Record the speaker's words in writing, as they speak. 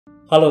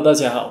Hello， 大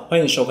家好，欢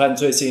迎收看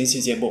最新一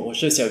期节目，我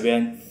是小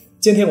渊。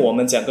今天我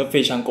们讲个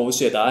非常狗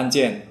血的案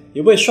件，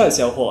一位帅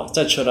小伙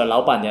在吃了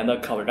老板娘的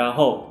烤鸭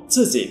后，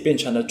自己变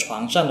成了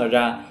床上的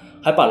鸭，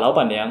还把老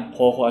板娘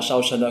活活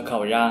烧成了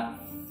烤鸭。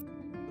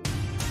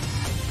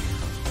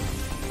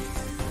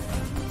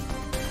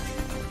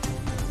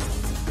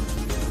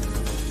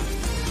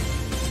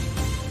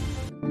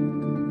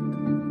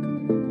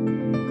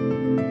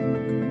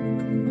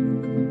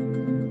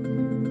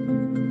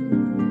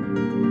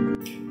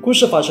故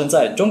事发生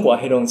在中国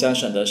黑龙江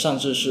省的上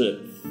志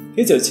市。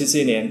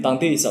1977年，当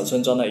地小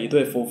村庄的一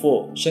对夫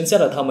妇生下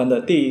了他们的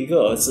第一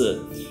个儿子。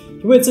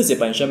因为自己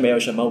本身没有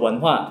什么文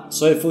化，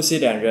所以夫妻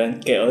两人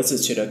给儿子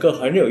取了个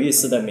很有意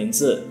思的名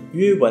字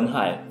于文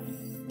海。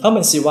他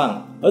们希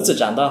望儿子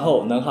长大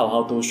后能好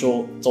好读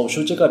书，走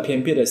出这个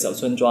偏僻的小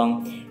村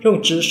庄，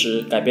用知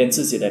识改变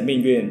自己的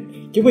命运。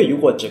因为如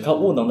果只靠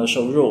务农的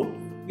收入，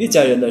一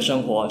家人的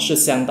生活是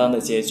相当的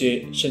拮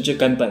据，甚至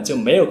根本就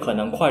没有可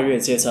能跨越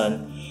阶层。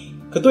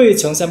可对于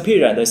穷乡僻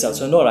壤的小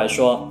村落来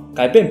说，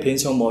改变贫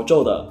穷魔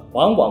咒的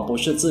往往不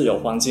是自有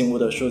黄金屋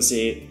的书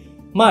籍。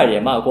骂也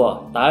骂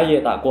过，打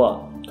也打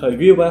过，可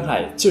于文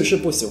海就是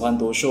不喜欢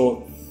读书。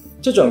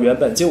这种原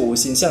本就无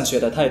心向学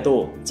的态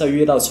度，在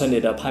遇到村里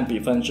的攀比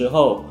分之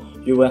后，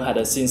于文海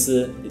的心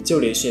思就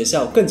离学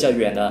校更加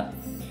远了。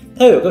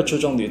他有个初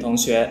中女同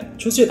学，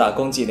出去打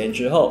工几年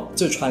之后，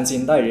就穿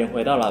金戴银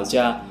回到老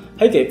家，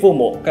还给父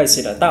母盖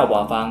起了大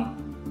瓦房。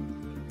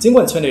尽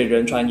管村里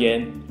人传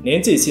言，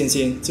年纪轻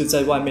轻就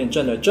在外面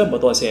挣了这么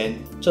多钱，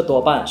这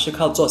多半是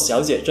靠做小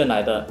姐挣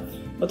来的。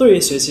而对于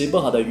学习不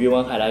好的于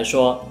文海来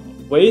说，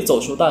唯一走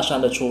出大山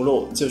的出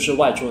路就是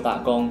外出打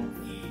工。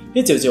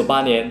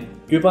1998年，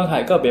于文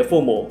海告别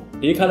父母，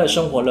离开了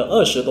生活了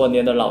20多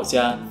年的老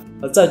家。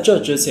而在这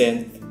之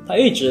前，他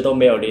一直都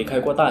没有离开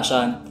过大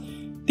山。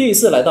第一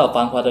次来到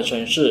繁华的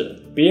城市，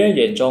别人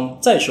眼中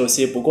再熟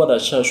悉不过的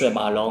车水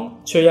马龙，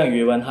却让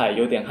于文海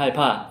有点害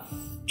怕。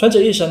穿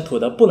着一身土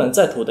得不能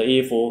再土的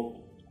衣服，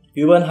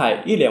于文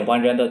海一脸茫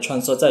然地穿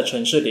梭在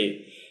城市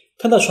里。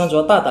看到穿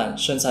着大胆、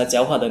身材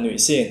姣好的女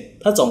性，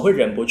他总会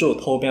忍不住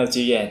偷瞄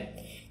几眼。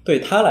对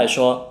他来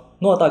说，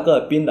偌大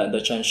个冰冷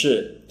的城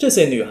市，这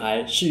些女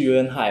孩是于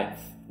文海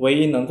唯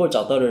一能够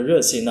找到的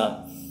热情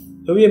了。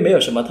由于没有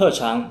什么特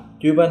长，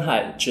于文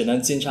海只能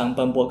经常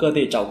奔波各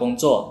地找工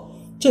作，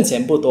挣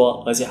钱不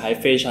多，而且还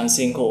非常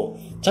辛苦。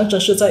常常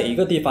是在一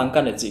个地方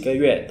干了几个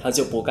月，他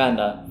就不干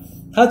了。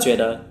他觉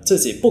得自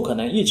己不可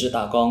能一直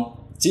打工，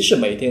即使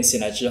每天醒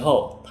来之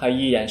后，他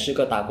依然是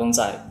个打工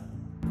仔。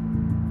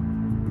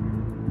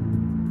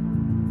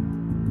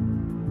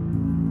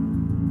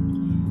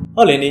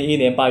2001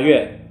年8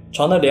月，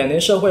闯了2年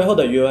社会后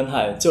的于文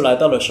海就来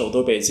到了首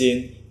都北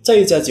京，在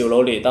一家酒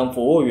楼里当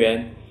服务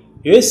员。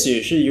也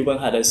许是于文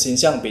海的形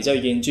象比较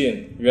英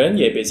俊，人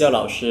也比较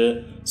老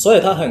实，所以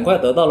他很快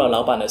得到了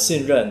老板的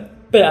信任，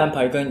被安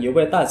排跟一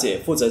位大姐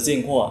负责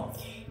进货。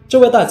这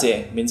位大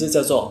姐名字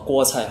叫做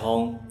郭彩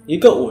虹，一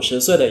个50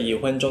岁的已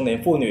婚中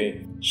年妇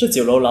女，是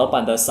酒楼老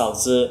板的嫂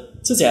子，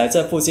自己还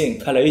在附近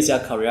开了一家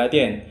烤鸭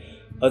店。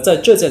而在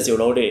这家酒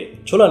楼里，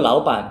除了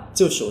老板，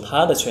就属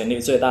她的权力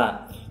最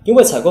大。因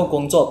为采购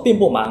工作并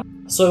不忙，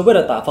所以为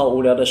了打发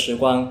无聊的时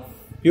光，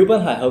于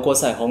文海和郭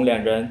彩虹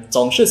两人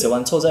总是喜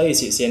欢凑在一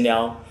起闲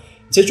聊。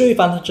接触一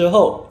番之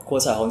后，郭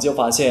彩虹就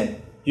发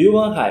现，于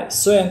文海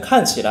虽然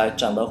看起来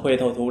长得灰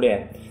头土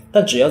脸，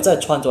但只要在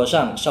穿着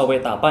上稍微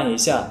打扮一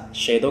下，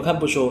谁都看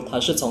不出他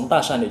是从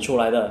大山里出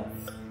来的。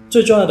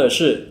最重要的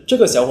是，这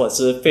个小伙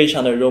子非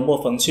常的幽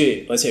默风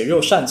趣，而且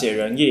又善解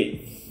人意。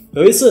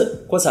有一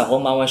次，郭彩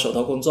虹忙完手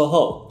头工作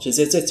后，直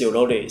接在酒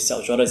楼里小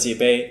酌了几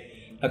杯。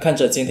他看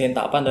着今天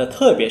打扮得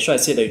特别帅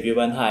气的于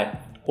文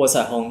海，郭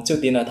彩虹就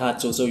盯了他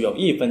足足有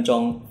1分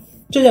钟，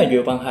这让于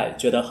文海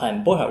觉得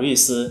很不好意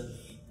思。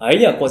哎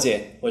呀，郭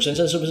姐，我身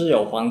上是不是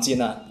有黄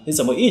金啊？你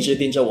怎么一直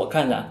盯着我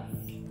看啊？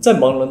在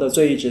朦胧的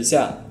醉意之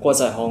下，郭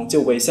彩虹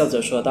就微笑着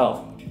说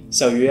道：“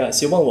小于啊，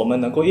希望我们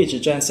能够一直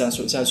这样相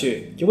处下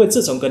去，因为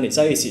自从跟你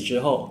在一起之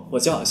后，我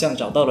就好像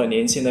找到了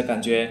年轻的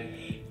感觉。”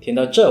听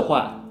到这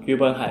话，于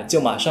文海就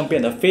马上变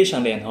得非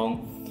常脸红。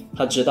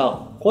他知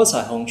道郭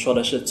彩虹说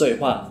的是醉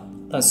话，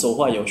但俗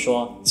话有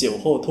说，酒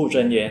后吐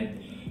真言。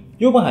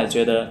于文海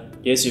觉得，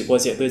也许郭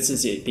姐对自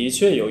己的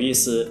确有意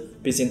思，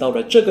毕竟到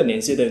了这个年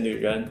纪的女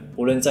人，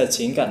无论在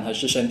情感还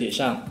是身体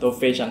上，都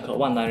非常渴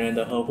望男人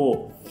的呵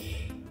护。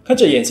看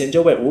着眼前这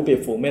位无比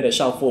妩媚的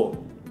少妇，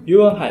于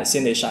文海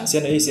心里闪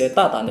现了一些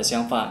大胆的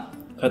想法，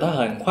可他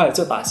很快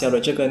就打消了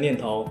这个念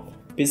头，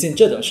毕竟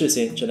这种事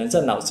情只能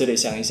在脑子里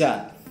想一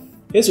下。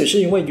也许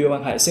是因为于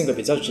文海性格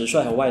比较直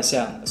率和外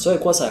向，所以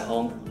郭彩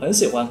虹很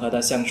喜欢和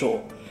他相处。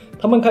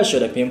他们开始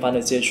了频繁的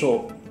接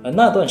触，而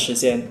那段时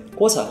间，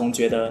郭彩虹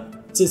觉得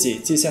自己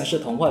既像是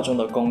童话中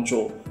的公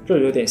主，又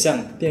有点像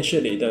电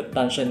视里的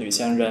单身女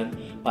强人，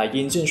把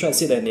英俊帅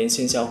气的年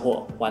轻小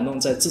伙玩弄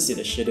在自己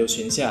的石榴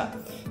裙下。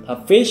她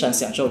非常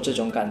享受这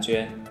种感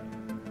觉。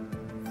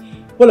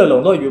为了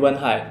笼络于文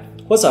海，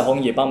郭彩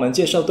虹以帮忙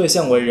介绍对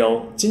象为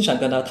由，经常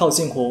跟他套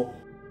近乎，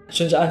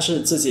甚至暗示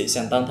自己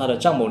想当他的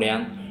丈母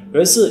娘。有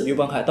一次，于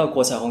文海到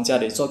郭彩虹家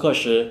里做客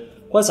时，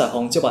郭彩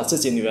虹就把自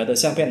己女儿的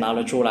相片拿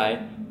了出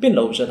来，并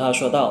搂着她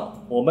说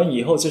道：“我们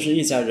以后就是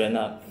一家人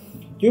了。”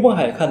于文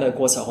海看了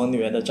郭彩虹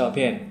女儿的照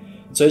片，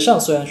嘴上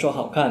虽然说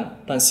好看，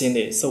但心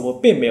里似乎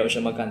并没有什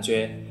么感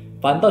觉，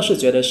反倒是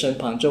觉得身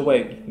旁这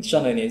位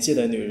上了年纪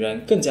的女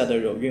人更加的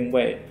有韵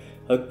味。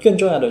而更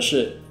重要的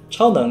是，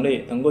超能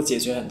力能够解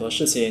决很多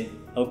事情，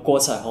而郭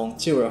彩虹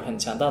就有很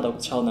强大的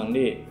超能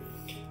力。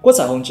郭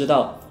彩虹知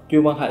道于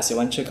文海喜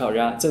欢吃烤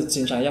鸭，就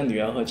经常让女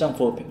儿和丈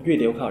夫预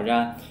留烤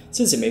鸭，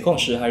自己没空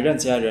时还让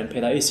家人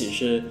陪她一起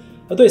吃。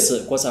而对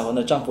此，郭彩虹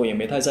的丈夫也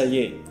没太在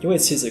意，因为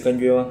妻子跟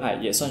于文海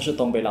也算是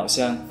东北老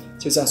乡，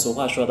就像俗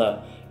话说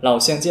的，老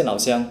乡见老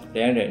乡，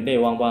两人泪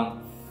汪汪。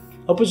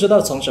而不知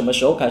道从什么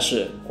时候开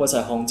始，郭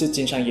彩虹就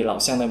经常以老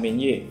乡的名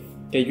义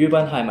给于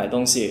文海买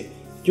东西。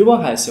于文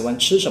海喜欢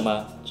吃什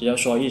么，只要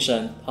说一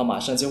声，他马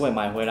上就会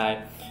买回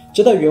来。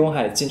直到于文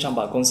海经常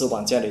把工资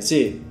往家里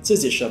寄，自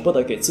己舍不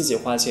得给自己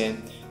花钱，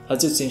他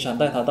就经常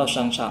带他到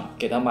商场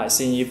给他买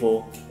新衣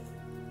服。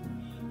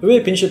因为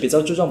平时比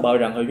较注重保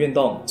养和运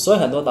动，所以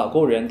很多导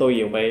购人都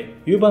以为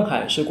于文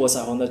海是郭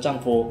彩虹的丈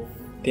夫。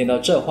听到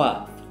这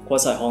话，郭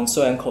彩虹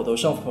虽然口头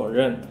上否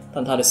认，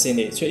但她的心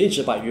里却一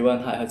直把于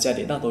文海和家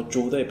里那头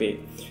猪对比。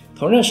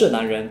同样是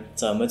男人，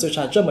怎么就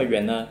差这么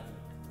远呢？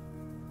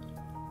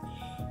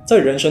在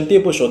人生地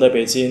不熟的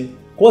北京，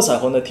郭彩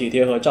虹的体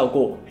贴和照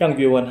顾让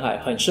于文海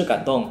很是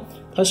感动，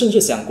他甚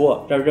至想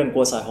过要认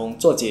郭彩虹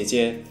做姐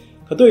姐。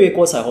可对于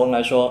郭彩虹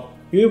来说，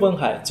于文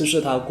海就是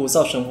她枯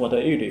燥生活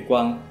的一缕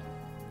光。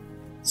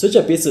随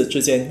着彼此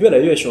之间越来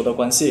越熟的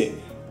关系，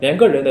两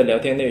个人的聊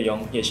天内容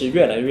也是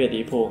越来越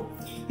离谱。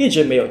一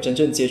直没有真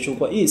正接触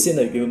过异性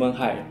的于文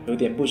海有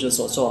点不知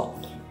所措，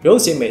尤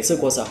其每次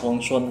郭彩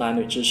虹说男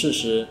女之事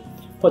时，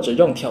或者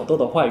用挑逗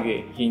的话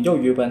语引诱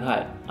于文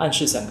海，暗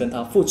示想跟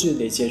他负距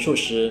离接触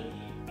时，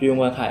于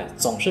文海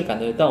总是感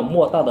觉到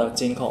莫大的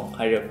惊恐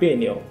还有别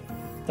扭。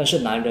但是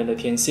男人的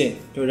天性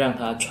又让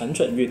他蠢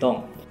蠢欲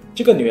动，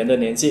这个女人的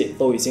年纪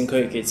都已经可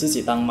以给自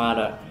己当妈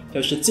了，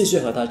要是继续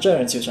和他这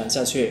样纠缠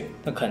下去，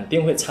他肯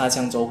定会擦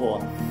枪走火。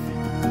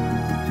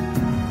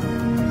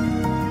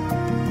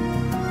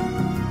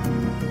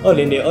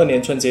2002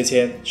年春节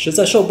前，实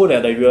在受不了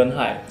的于文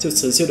海就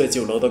辞去了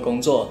酒楼的工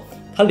作。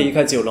他离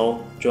开酒楼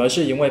主要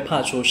是因为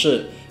怕出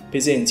事，毕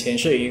竟钱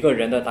是一个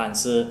人的胆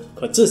子，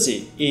可自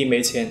己一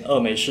没钱二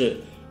没事。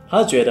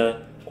他觉得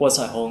郭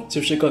彩虹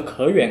就是个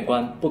可远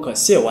观不可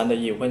亵玩的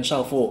已婚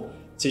少妇，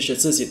即使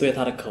自己对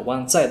她的渴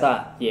望再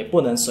大，也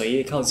不能随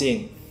意靠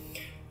近。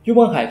于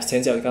文海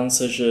前脚刚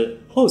辞职，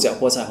后脚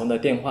郭彩虹的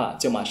电话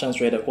就马上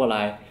追了过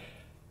来。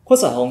郭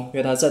彩虹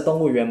约他在动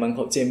物园门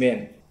口见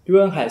面，于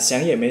文海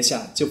想也没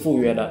想就赴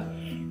约了。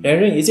两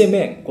人一见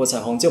面，郭彩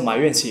虹就埋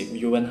怨起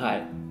于文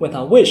海，问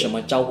他为什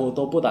么招呼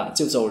都不打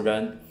就走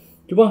人。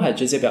于文海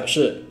直接表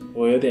示，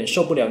我有点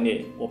受不了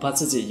你，我怕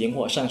自己引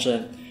火上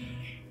身。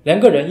两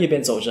个人一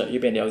边走着一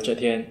边聊着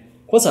天。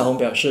郭彩虹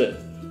表示，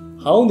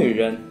好女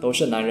人都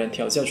是男人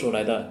调教出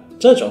来的，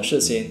这种事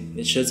情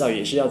你迟早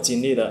也是要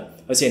经历的，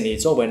而且你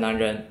作为男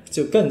人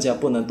就更加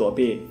不能躲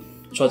避。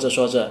说着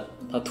说着，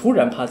他突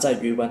然趴在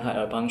于文海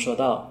耳旁说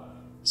道，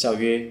小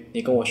于，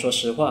你跟我说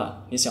实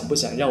话，你想不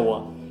想要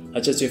我？而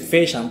这句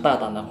非常大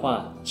胆的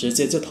话，直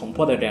接就捅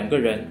破了两个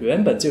人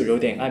原本就有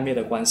点暧昧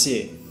的关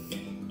系。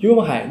于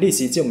文海立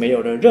即就没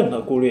有了任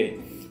何顾虑，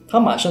他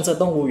马上在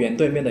动物园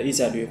对面的一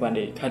家旅馆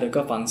里开了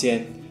个房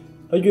间，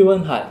而于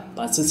文海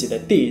把自己的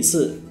第一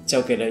次交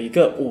给了一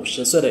个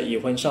50岁的已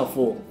婚少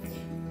妇。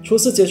初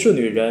次接触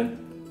女人，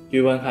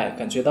于文海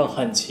感觉到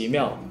很奇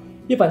妙。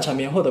一番缠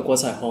绵后的郭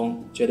彩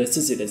虹觉得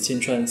自己的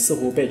青春似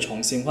乎被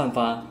重新焕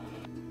发，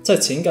在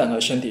情感和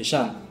身体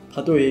上，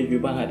他对于于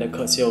文海的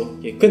渴求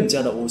也更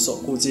加的无所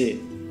顾忌。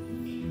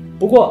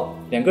不过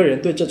两个人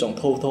对这种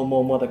偷偷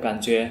摸摸的感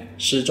觉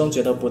始终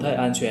觉得不太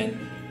安全，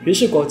于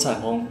是郭彩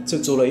虹就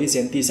租了一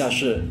间地下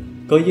室，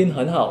隔音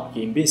很好，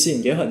隐蔽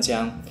性也很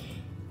强。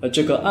而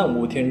这个暗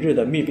无天日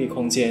的密闭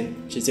空间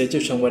直接就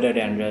成为了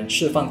两人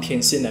释放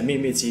天性的秘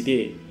密基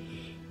地。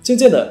渐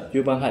渐的，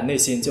于文海内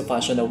心就发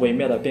生了微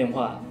妙的变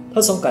化，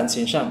他从感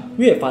情上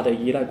越发的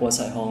依赖郭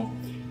彩虹。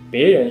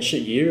别人是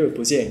一日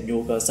不见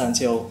如隔三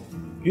秋，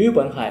于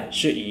文海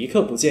是一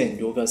刻不见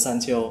如隔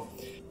三秋。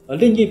而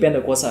另一边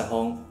的郭彩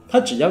虹，他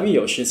只要一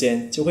有时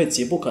间就会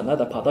急不可耐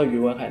地跑到于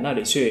文海那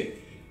里去。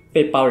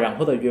被包养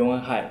后的于文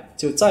海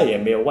就再也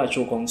没有外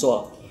出工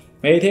作，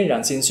每天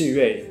养精蓄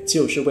锐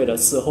就是为了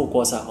伺候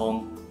郭彩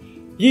虹。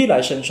衣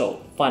来伸手，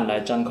饭来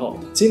张口，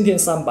今天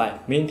300，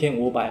明天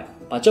500，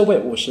把这位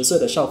50岁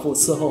的少妇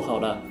伺候好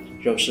了，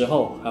有时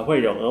候还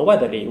会有额外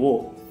的礼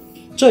物。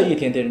这一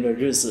天天的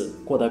日子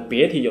过得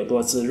别提有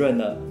多滋润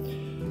了。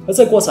而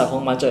在郭彩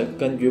虹忙着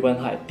跟于文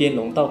海颠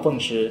龙倒凤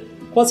时，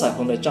郭彩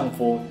虹的丈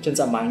夫正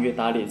在忙于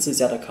打理自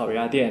家的烤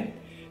鸭店。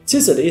妻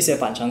子的一些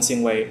反常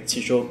行为起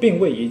初并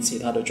未引起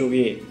他的注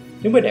意，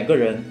因为两个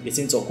人已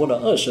经走过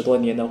了20多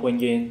年的婚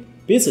姻，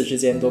彼此之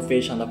间都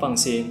非常的放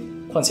心，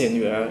况且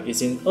女儿已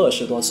经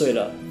20多岁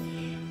了。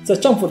在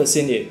丈夫的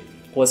心里，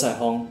郭彩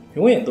虹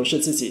永远都是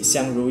自己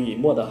相濡以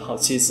沫的好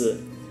妻子。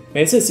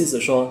每次妻子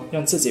说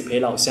让自己陪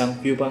老乡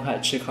于文海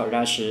吃烤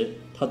鸭时，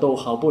他都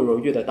毫不犹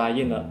豫地答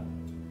应了。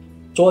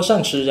桌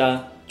上吃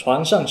鸭，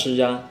床上吃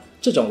鸭，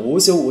这种无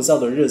休无躁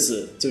的日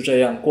子就这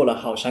样过了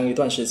好长一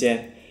段时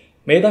间。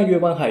每当于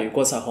文海与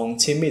郭彩虹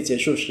亲密结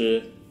束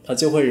时，他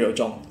就会有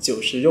种酒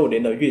池肉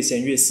林的欲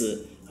仙欲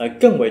死，而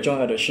更为重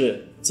要的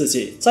是，自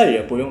己再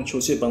也不用出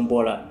去奔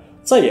波了，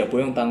再也不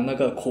用当那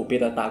个苦逼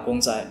的打工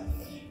仔。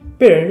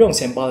被人用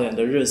钱包养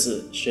的日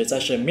子实在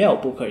是妙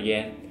不可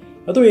言。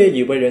而对于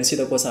已为人妻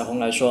的郭彩虹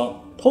来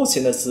说，偷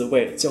情的滋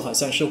味就好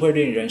像是会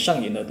令人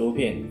上瘾的毒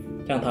品，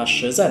让他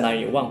实在难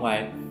以忘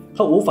怀。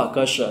他无法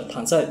割舍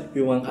躺在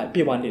于文海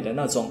臂弯里的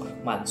那种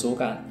满足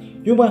感。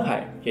于文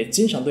海也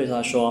经常对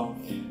他说，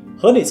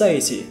和你在一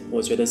起，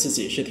我觉得自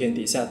己是天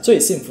底下最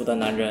幸福的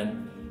男人。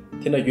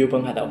听了于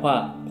文海的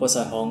话，郭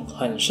彩虹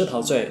很是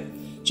陶醉，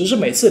只是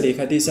每次离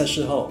开地下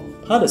室后，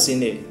他的心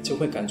里就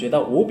会感觉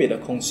到无比的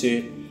空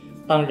虚，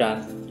当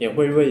然也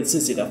会为自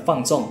己的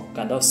放纵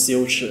感到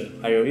羞耻，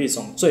还有一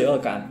种罪恶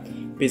感，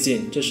毕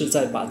竟这是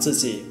在把自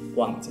己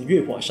往浴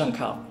火上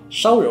烤，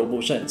稍柔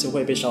不慎就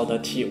会被烧得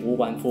体无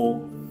完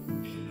肤。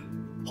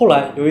后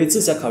来由于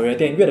自家烤鸭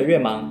店越来越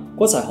忙，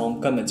郭彩虹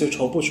根本就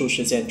抽不出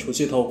时间出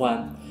去偷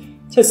欢。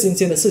在新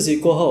鲜的刺激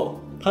过后，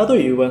他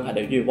对于文海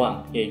的欲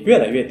望也越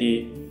来越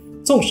低，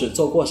纵使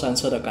坐过山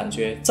车的感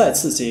觉再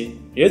刺激，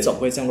也总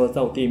会降落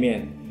到地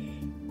面。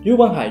于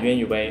文海原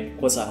以为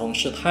郭彩虹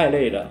是太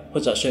累了，或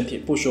者身体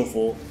不舒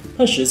服，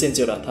但时间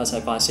久了，他才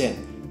发现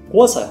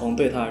郭彩虹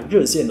对他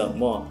日渐冷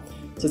漠。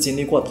在经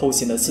历过偷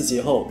情的刺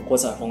激后，郭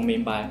彩虹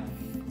明白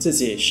自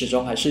己始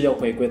终还是要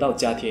回归到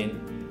家庭。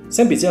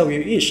相比较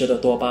于一时的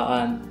多巴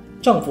胺，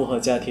丈夫和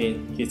家庭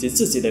以及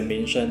自己的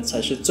名声才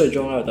是最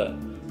重要的，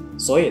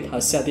所以他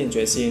下定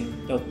决心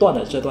要断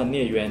了这段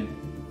孽缘。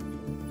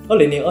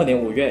2002年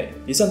5月，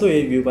一向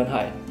对于于文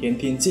海言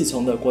听计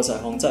从的郭彩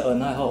虹在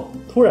恩爱后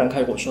突然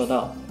开口说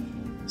道，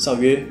小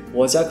鱼，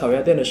我家烤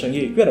鸭店的生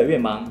意越来越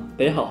忙，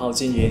得好好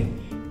经营，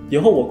以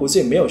后我估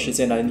计没有时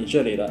间来你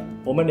这里了，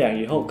我们俩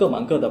以后各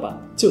忙各的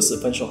吧，就此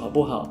分手好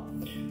不好？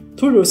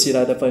突如其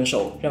来的分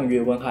手让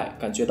于文海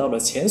感觉到了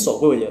前所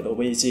未有的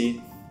危机，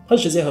他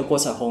直接和郭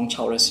彩虹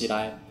吵了起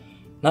来。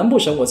难不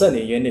成我在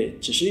你眼里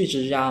只是一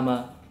只鸭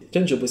吗？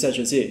争执不下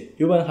之际，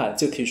于文海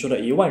就提出了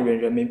1万元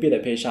人民币的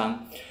赔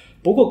偿，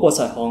不过郭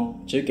彩虹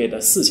只给了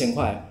4000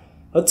块，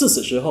而自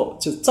此之后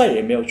就再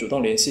也没有主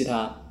动联系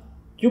他。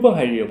于文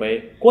海以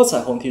为郭彩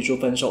虹提出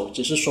分手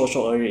只是说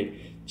说而已，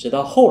直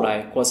到后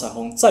来郭彩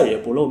虹再也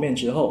不露面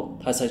之后，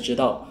他才知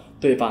道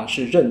对方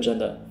是认真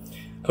的。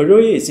可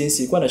由于已经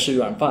习惯了吃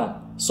软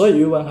饭，所以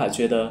于文海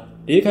觉得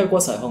离开郭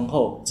彩虹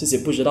后，自己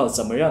不知道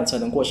怎么样才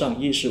能过上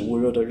衣食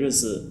无忧的日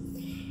子。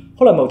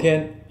后来某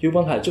天，于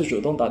文海就主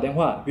动打电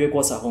话约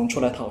郭彩虹出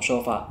来讨说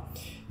法。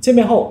见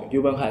面后，于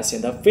文海显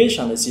得非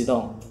常的激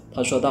动，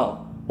他说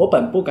道，我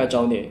本不该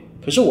找你，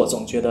可是我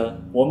总觉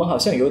得我们好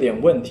像有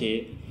点问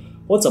题，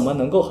我怎么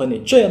能够和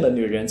你这样的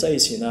女人在一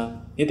起呢？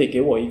你得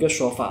给我一个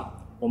说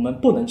法，我们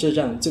不能这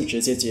样就直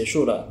接结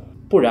束了，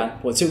不然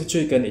我就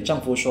去跟你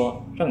丈夫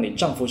说，让你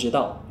丈夫知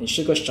道你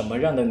是个什么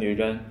样的女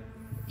人。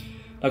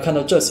那看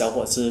到这小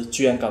伙子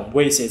居然敢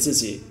威胁自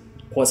己，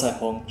郭彩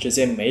虹直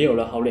接没有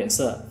了好脸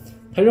色，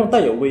他用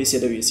带有威胁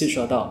的语气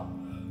说道，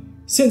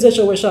现在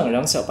社会上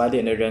养小白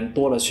脸的人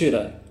多了去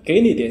了，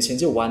给你点钱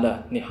就完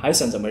了，你还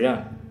想怎么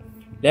样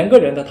？2个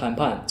人的谈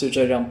判就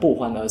这样不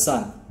欢而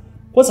散。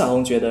郭彩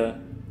虹觉得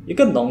一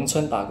个农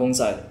村打工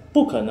仔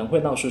不可能会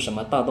闹出什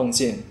么大动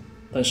静，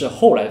但是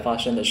后来发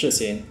生的事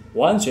情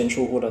完全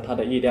出乎了他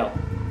的意料。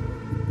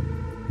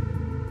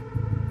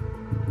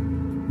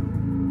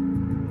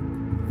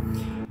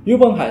于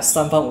文海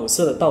3番5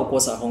次的到郭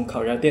彩虹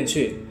烤鸭店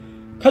去，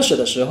开始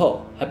的时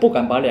候还不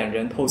敢把2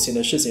人偷情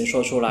的事情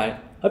说出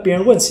来，而别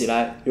人问起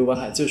来，于文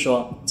海就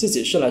说自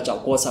己是来找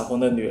郭彩虹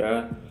的女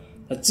儿，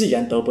那既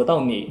然得不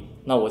到你，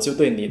那我就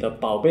对你的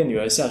宝贝女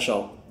儿下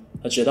手。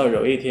而直到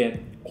有一天，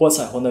郭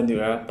彩虹的女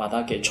儿把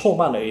他给臭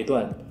骂了一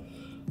顿，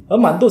而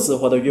满肚子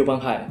火的于文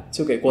海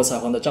就给郭彩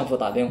虹的丈夫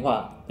打电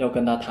话要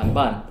跟他谈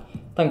判，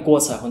但郭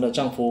彩虹的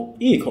丈夫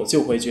一口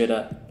就回绝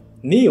了，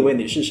你以为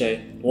你是谁？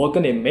我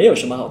跟你没有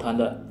什么好谈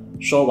的。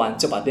说完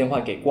就把电话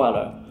给挂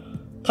了。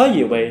他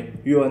以为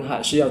于文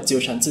海是要纠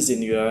缠自己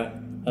女儿，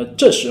而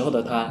这时候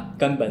的他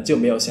根本就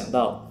没有想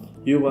到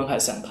于文海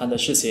想谈的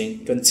事情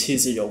跟妻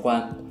子有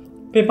关。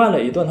被骂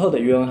了一顿后的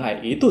于文海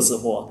一肚子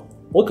火，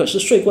我可是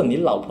睡过你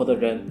老婆的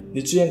人，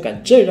你居然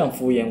敢这样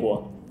敷衍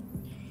我。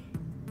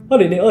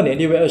2002年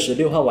6月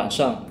26号晚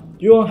上，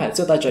于文海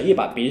就带着一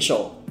把匕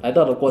首来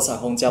到了郭彩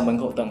虹家门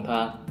口等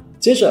他。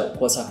接着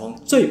郭彩虹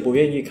最不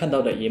愿意看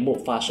到的一幕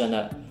发生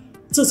了，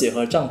自己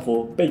和丈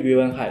夫被于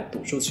文海堵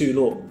住去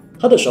路，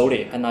她的手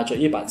里还拿着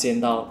一把尖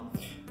刀。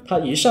她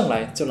一上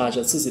来就拉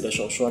着自己的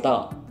手说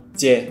道，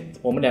姐，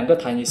我们2个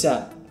谈一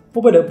下。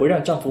为了不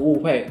让丈夫误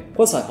会，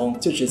郭彩虹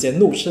就直接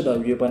怒斥了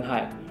于文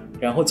海，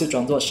然后就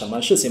装作什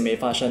么事情没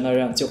发生那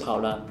样就跑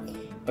了。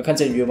而看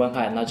见于文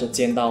海拿着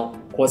尖刀，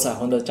郭彩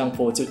虹的丈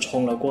夫就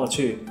冲了过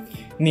去，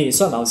你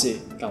算老几，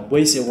敢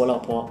威胁我老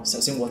婆，小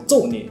心我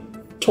揍你，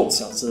臭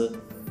小子。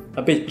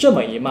而被这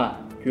么一骂，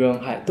于文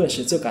海顿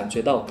时就感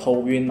觉到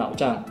头晕脑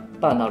胀，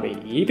大脑里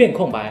一片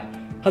空白。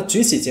他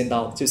举起尖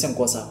刀就向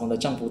郭彩虹的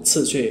丈夫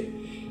刺去。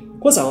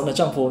郭彩虹的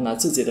丈夫拿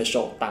自己的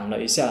手挡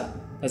了一下，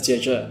那接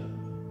着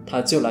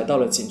他就来到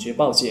了警局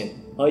报警，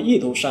而意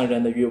图伤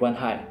人的于文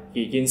海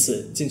也因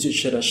此进去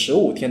吃了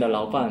15天的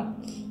牢饭。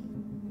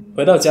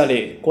回到家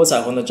里，郭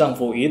彩虹的丈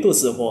夫一肚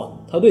子火，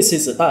他对妻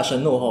子大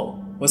声怒吼：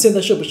我现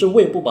在是不是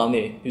喂不饱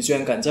你，你居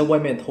然敢在外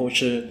面偷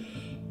吃？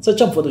在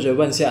丈夫的追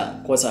问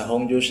下，郭彩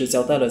虹如实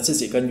交代了自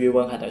己跟于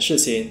文海的事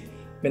情。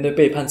面对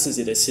背叛自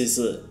己的妻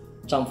子，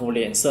丈夫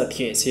脸色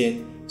铁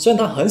青，虽然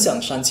他很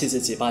想扇妻子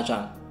几巴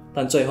掌，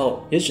但最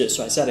后也只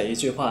甩下了一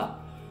句话：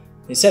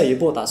你下一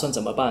步打算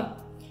怎么办？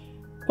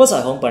郭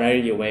彩虹本来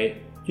以为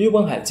于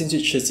文海进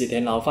去吃几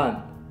天牢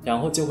饭，然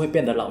后就会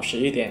变得老实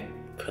一点，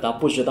可他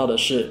不知道的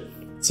是，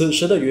此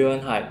时的于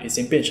文海已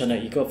经变成了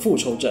一个复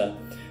仇者。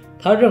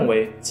他认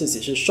为自己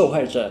是受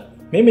害者，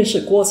明明是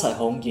郭彩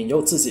虹引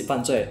诱自己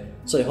犯罪，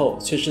最后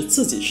却是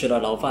自己吃了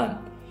牢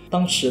饭。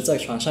当时在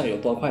床上有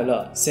多快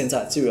乐，现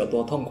在就有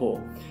多痛苦。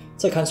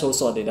在看守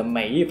所里的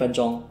每一分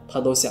钟，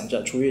他都想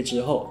着出狱之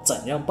后怎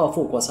样报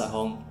复郭彩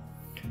虹。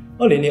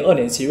2002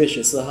年7月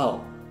14号，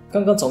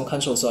刚刚从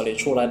看守所里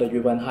出来的于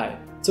文海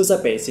就在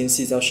北京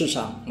西郊市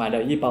场买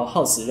了一包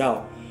耗子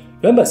药，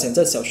原本想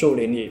在小树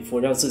林里服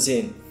药自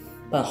尽，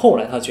但后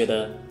来他觉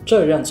得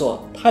这样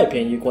做太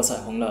便宜郭彩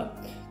虹了。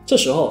这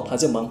时候他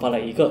就萌发了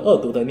一个恶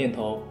毒的念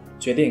头，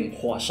决定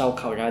火烧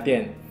烤鸭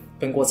店，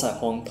跟郭彩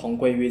虹同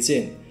归于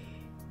尽。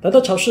来到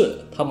超市，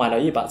他买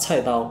了一把菜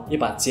刀、一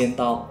把尖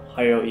刀，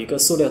还有一个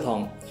塑料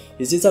桶，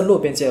以及在路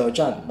边加油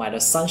站买了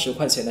30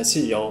块钱的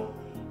汽油。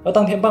而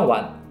当天傍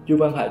晚，于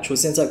文海出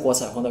现在郭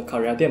彩虹的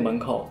烤鸭店门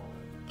口，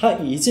他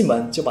一进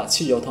门就把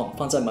汽油桶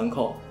放在门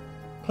口。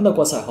看到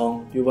郭彩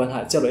虹，于文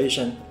海叫了一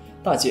声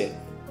大姐。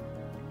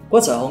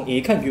郭彩虹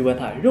一看于文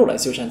海又来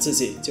纠缠自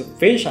己，就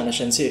非常的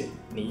生气，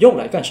你又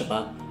来干什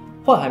么？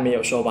话还没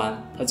有说完，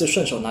他就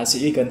顺手拿起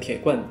一根铁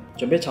棍，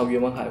准备朝于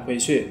文海挥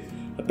去。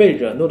而被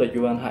惹怒的于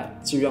文海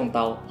就用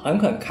刀狠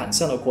狠砍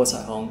向了郭彩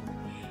虹，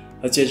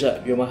而接着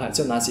于文海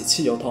就拿起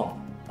汽油桶，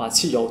把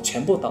汽油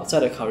全部倒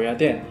在了烤鸭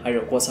店还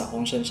有郭彩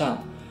虹身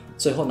上，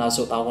最后拿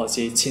出打火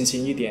机轻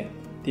轻一点，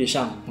地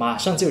上马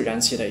上就燃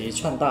起了一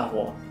串大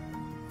火。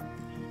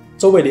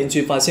周围邻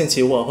居发现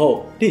起火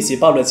后立即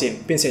报了警，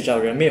并且找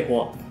人灭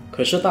火，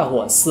可是大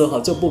火丝毫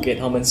就不给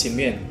他们情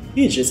面，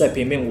一直在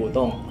拼命舞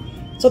动。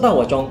在大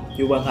火中，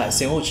于文海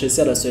先后吃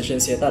下了随身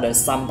携带的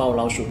3包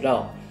老鼠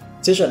肉，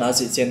接着拿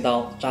起尖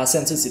刀扎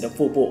向自己的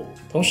腹部，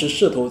同时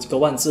试图割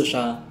腕自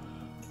杀。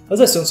而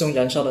在熊熊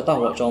燃烧的大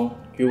火中，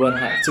于文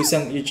海就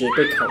像一只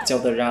被烤焦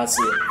的鸭子，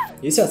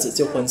一下子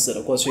就昏死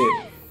了过去。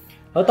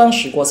而当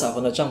时郭彩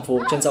虹的丈夫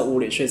正在屋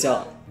里睡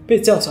觉，被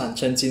叫喊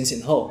声惊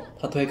醒后，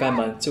他推开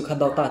门就看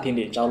到大厅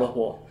里着了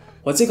火。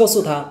伙计告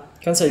诉他，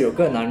刚才有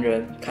个男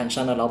人砍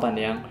伤了老板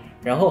娘，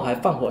然后还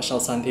放火烧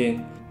餐厅。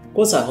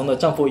郭彩虹的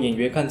丈夫隐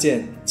约看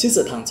见妻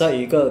子躺在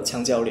一个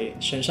墙角里，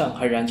身上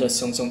还燃着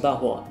熊熊大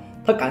火，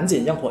他赶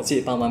紧让伙计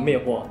帮忙灭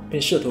火，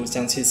并试图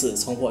将妻子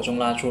从火中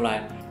拉出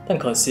来，但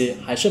可惜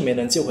还是没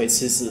能救回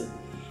妻子。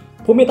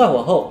扑灭大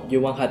火后，于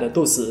文海的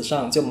肚子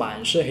上就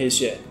满是黑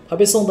血，他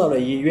被送到了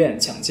医院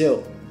抢救，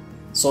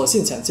所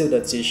幸抢救的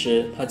及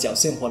时，他侥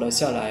幸活了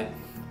下来。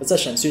而在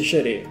审讯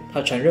室里，他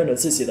承认了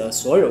自己的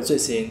所有罪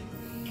行。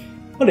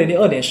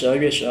2002年12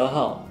月12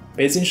号，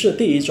北京市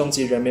第1中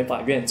级人民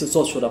法院就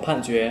作出了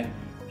判决，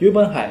于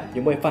文海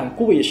因为犯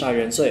故意杀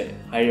人罪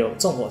还有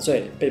纵火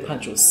罪被判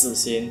处死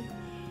刑。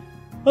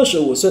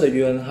25岁的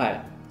于文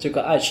海，这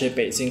个爱吃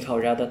北京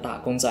烤鸭的打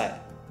工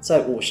仔，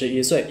在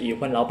51岁已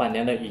婚老板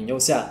娘的引诱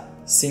下，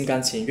心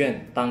甘情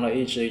愿当了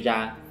一只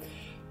鸭。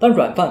当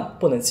软饭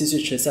不能继续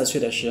吃下去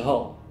的时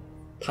候，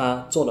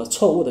他做了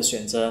错误的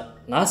选择，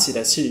拿起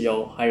了汽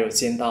油还有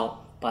尖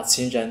刀，把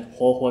情人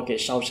活活给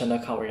烧成了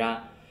烤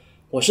鸭。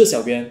我是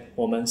小渊，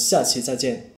我们下期再见。